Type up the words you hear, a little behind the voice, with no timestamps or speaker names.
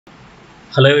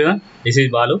Hello everyone, this is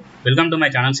Balu. Welcome to my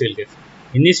channel CSE.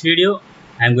 In this video,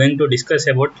 I am going to discuss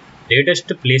about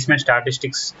latest placement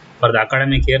statistics for the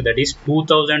academic year, that is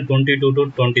 2022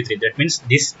 to 23. That means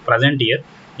this present year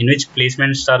in which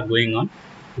placements are going on.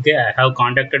 Okay, I have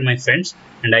contacted my friends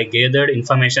and I gathered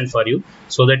information for you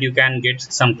so that you can get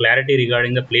some clarity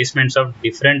regarding the placements of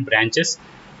different branches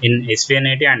in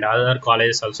SVNIT and other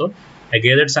colleges also. I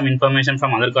gathered some information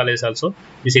from other colleges also.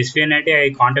 This SVNIT, I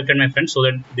contacted my friends so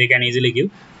that they can easily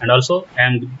give, and also I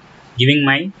am giving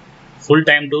my full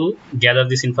time to gather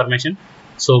this information.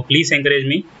 So please encourage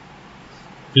me.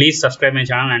 Please subscribe my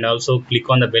channel and also click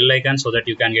on the bell icon so that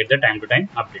you can get the time to time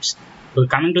updates. So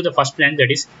coming to the first branch,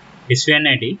 that is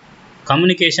SVNIT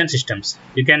Communication Systems.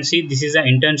 You can see this is the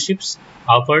internships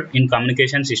offered in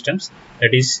communication systems.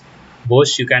 That is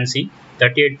Bosch. You can see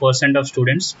 38% of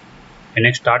students. And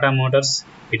next Tata Motors,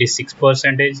 it is 6%,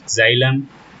 Xylem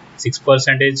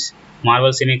 6%, Marvel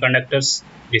Semiconductors,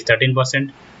 it is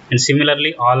 13%, and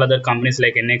similarly all other companies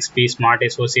like NXP, Smart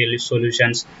SOC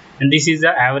Solutions, and this is the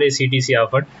average CTC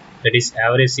offered, that is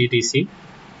average CTC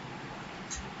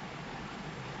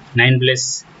 9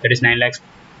 plus, that is 9 lakhs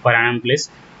per annum plus,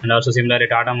 and also similarly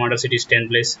Tata Motors, it is 10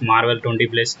 plus, Marvel 20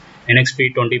 plus,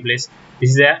 NXP 20 plus. This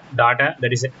is the data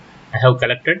that is I have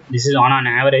collected. This is on an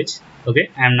average.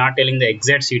 Okay, I am not telling the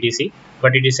exact CTC,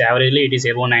 but it is averagely it is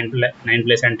above 9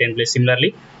 plus and 10 plus.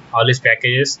 Similarly, all these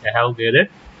packages I have gathered.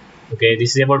 Okay,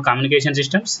 this is about communication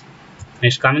systems.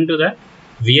 Next, coming to the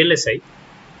VLSI.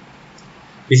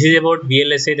 This is about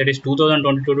VLSI, that is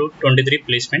 2022 to 23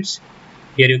 placements.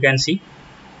 Here you can see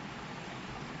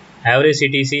average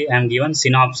CTC I am given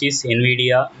Synopsys,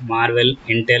 Nvidia, Marvel,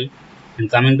 Intel,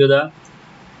 and coming to the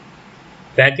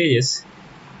packages.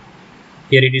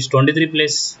 Here it is 23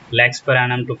 plus lakhs per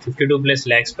annum to 52 plus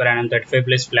lakhs per annum, 35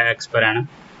 plus lakhs per annum,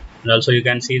 and also you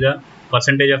can see the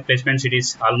percentage of placements. It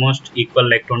is almost equal,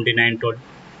 like 29 to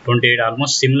 28,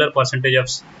 almost similar percentage of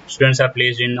students are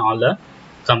placed in all the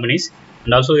companies.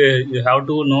 And also you have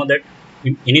to know that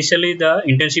initially the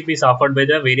internship is offered by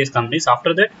the various companies.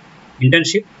 After that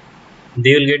internship,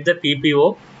 they will get the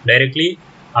PPO directly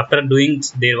after doing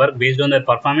their work. Based on their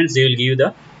performance, they will give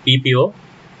the PPO.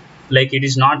 Like it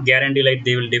is not guaranteed like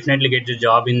they will definitely get the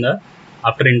job in the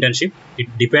after internship.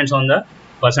 It depends on the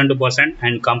person to person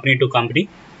and company to company,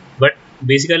 but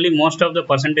basically most of the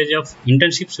percentage of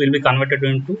internships will be converted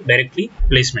into directly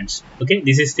placements. Okay,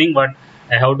 this is thing what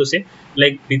I have to say,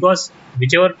 like because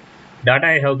whichever data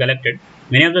I have collected,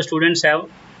 many of the students have,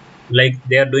 like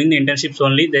they are doing the internships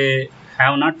only, they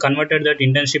have not converted that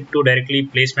internship to directly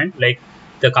placement. Like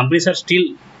the companies are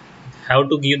still have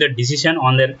to give the decision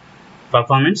on their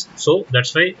performance. So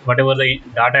that's why whatever the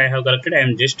data I have collected, I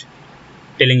am just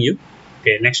telling you.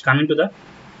 Okay, next coming to the,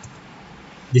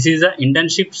 this is the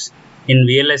internships in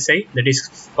VLSI, that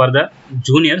is for the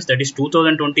juniors, that is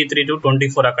 2023 to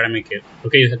 24 academic year.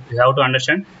 Okay, you have to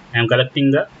understand, I am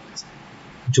collecting the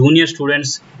junior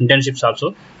students internships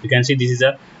also. You can see this is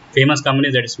a famous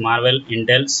company, that is Marvel,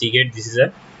 Intel, Seagate. This is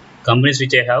a companies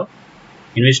which I have,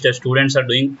 in which the students are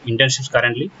doing internships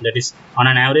currently. That is on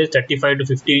an average 35 to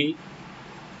 50K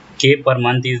per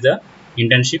month is the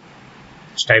internship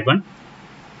stipend.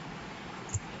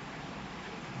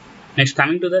 Next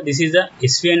coming to the, this is the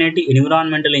SVNIT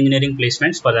Environmental Engineering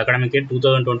placements for the academic year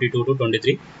 2022 to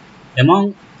 23.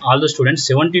 Among all the students,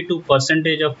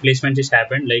 72% of placements is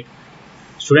happened. Like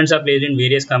students are placed in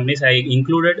various companies. I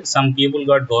included some people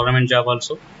got government job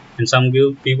also, and some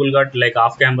people got like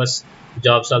off-campus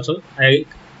jobs also. I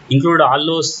include all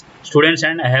those students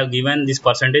and I have given this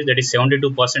percentage, that is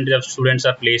 72% of students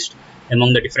are placed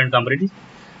among the different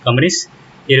companies.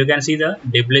 Here you can see the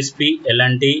WSP,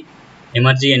 L&T,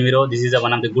 Emergy Enviro. This is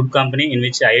one of the good company in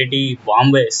which IIT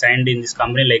Bombay signed in this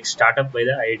company, like startup by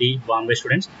the IIT Bombay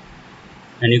students.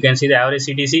 And you can see the average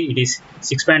CTC, it is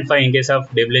 6.5 in case of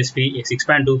WSP,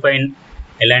 6.25 in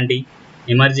L&T,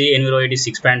 Emergy Enviro, it is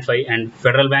 6.5, and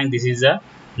Federal Bank, this is a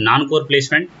non-core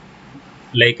placement,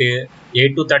 like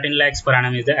 8 to 13 lakhs per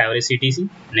annum is the average CTC.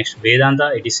 Next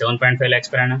Vedanta, it is 7.5 lakhs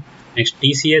per annum. Next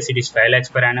TCS, it is 5 lakhs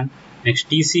per annum. Next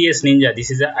TCS Ninja, this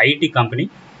is a IT company.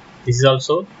 This is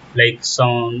also like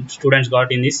some students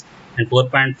got in this, and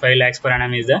 4.5 lakhs per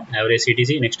annum is the average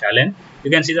CTC. Next Allen, you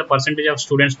can see the percentage of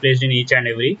students placed in each and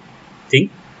every thing.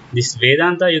 This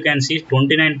Vedanta, you can see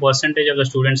 29% of the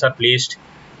students are placed,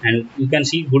 and you can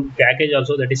see good package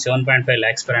also, that is 7.5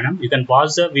 lakhs per annum. You can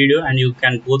pause the video and you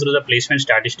can go through the placement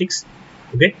statistics.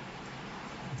 Okay,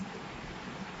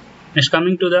 next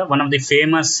coming to the one of the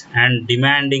famous and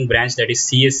demanding branch, that is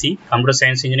CSE, Computer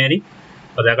Science Engineering,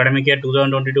 for the academic year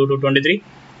 2022 to 23.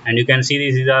 And you can see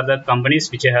these are the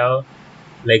companies which I have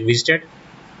like visited.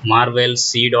 Marvel,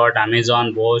 C.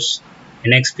 Amazon, Bosch,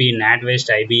 NXP, NatWest,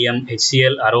 IBM,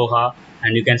 HCL, Aroha,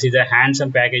 and you can see the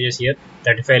handsome packages here,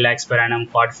 35 lakhs per annum,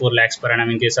 44 lakhs per annum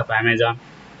in case of Amazon.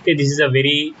 Okay, this is a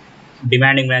very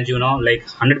demanding branch, like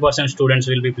 100% students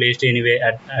will be placed anyway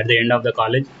at the end of the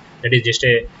college. That is just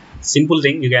a simple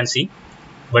thing you can see,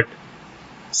 but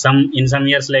in some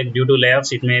years, like due to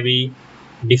layoffs, it may be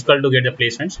difficult to get the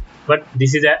placements, but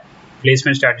this is a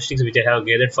placement statistics which I have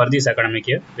gathered for this academic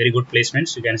year. Very good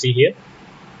placements you can see here.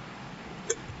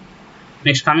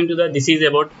 Next, coming to this is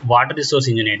about water resource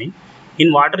engineering.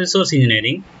 In water resource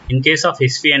engineering, in case of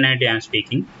SVNIT I am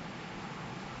speaking,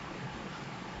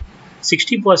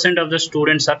 60% of the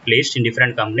students are placed in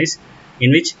different companies,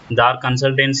 in which DAR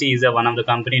Consultancy is one of the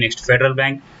company, next Federal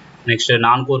Bank, next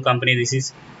non-core company, this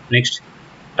is next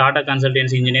Tata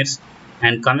Consultancy Engineers.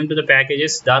 And coming to the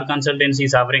packages, DAR Consultancy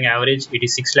is offering average, it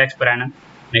is 6 lakhs per annum.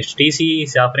 Next TCE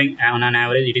is offering on an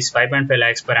average, it is 5.5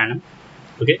 lakhs per annum.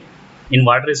 Okay, in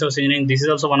water resource engineering, this is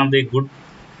also one of the good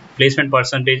placement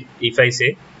percentage, if I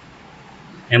say,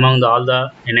 among all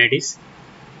the NITs.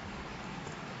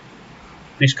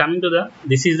 Next, coming to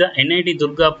this is the NIT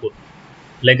Durgapur.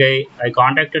 Like I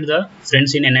contacted the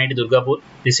friends in NIT Durgapur.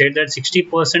 They said that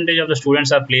 60% of the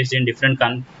students are placed in different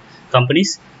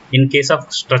companies. In case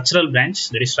of structural branch,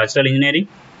 that is structural engineering,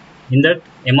 in that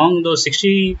among those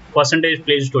 60%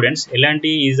 placed students,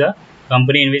 L&T is a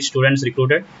company in which students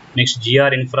recruited. Next,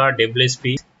 GR Infra,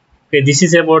 WSP. Okay, this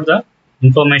is about the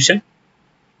information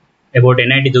about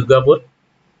NIT Durgapur.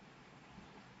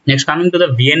 Next, coming to the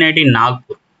VNIT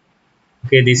Nagpur.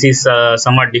 Okay, this is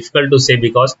somewhat difficult to say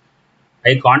because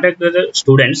I contacted the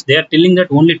students. They are telling that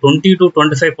only 20 to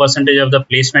 25% of the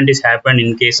placement is happened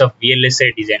in case of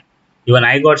VLSI design. Even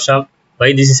I got shocked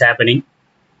why this is happening,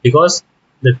 because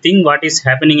the thing what is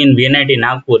happening in VNIT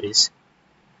Nagpur is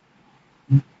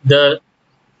the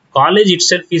college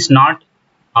itself is not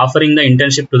offering the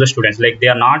internship to the students. Like they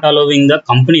are not allowing the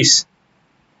companies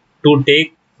to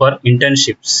take for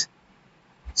internships.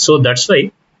 So that's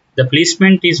why the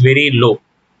placement is very low,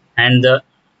 and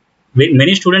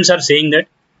many students are saying that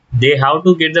they have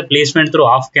to get the placement through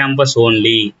off campus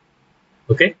only.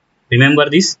 Okay, remember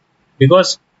this,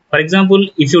 because for example,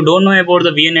 if you don't know about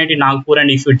the VNIT Nagpur and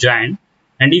if you join,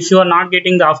 and if you are not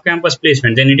getting the off campus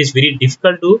placement, then it is very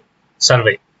difficult to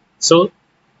survive. So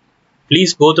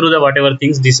please go through the whatever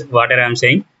things, whatever I am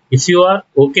saying. If you are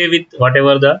okay with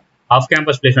whatever the off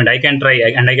campus placement, I can try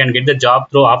and I can get the job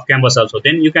through off campus also,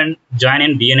 then you can join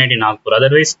in VNIT Nagpur.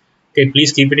 Otherwise, okay,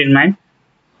 please keep it in mind,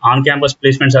 on campus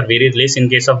placements are very less in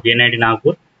case of VNIT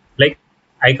Nagpur. Like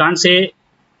I can't say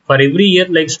for every year,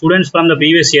 like students from the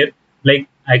previous year, like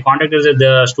I contacted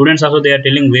the students also, they are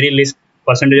telling very less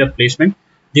percentage of placement.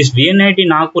 This VNIT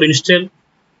Nagpur instead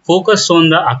focus on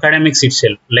the academics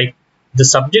itself, like the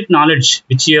subject knowledge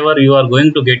whichever you are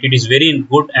going to get, it is very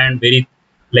good and very,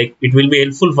 like it will be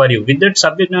helpful for you. With that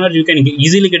subject knowledge, you can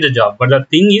easily get the job. But the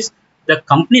thing is, the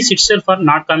companies itself are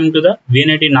not coming to the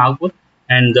VNIT Nagpur,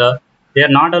 and they are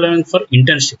not allowing for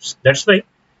internships. That's why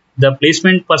the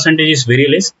placement percentage is very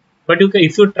less. But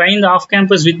if you try in the off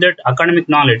campus with that academic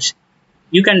knowledge,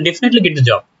 you can definitely get the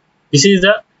job. This is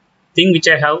the thing which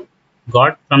I have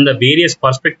got from the various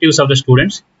perspectives of the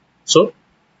students. So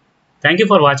thank you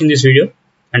for watching this video,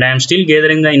 and I am still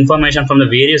gathering the information from the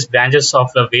various branches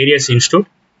of the various institute.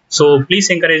 So please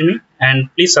encourage me and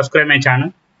please subscribe my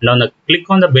channel, and click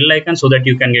on the bell icon so that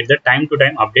you can get the time to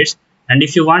time updates. And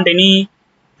if you want any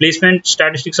placement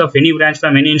statistics of any branch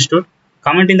from any institute,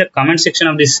 comment in the comment section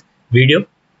of this video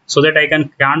so that I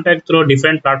can contact through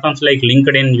different platforms like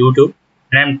LinkedIn, YouTube.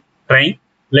 And I'm trying,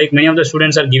 like many of the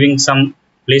students are giving some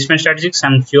placement statistics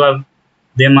and few of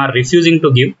them are refusing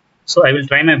to give. So I will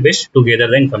try my best to gather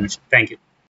the information. Thank you.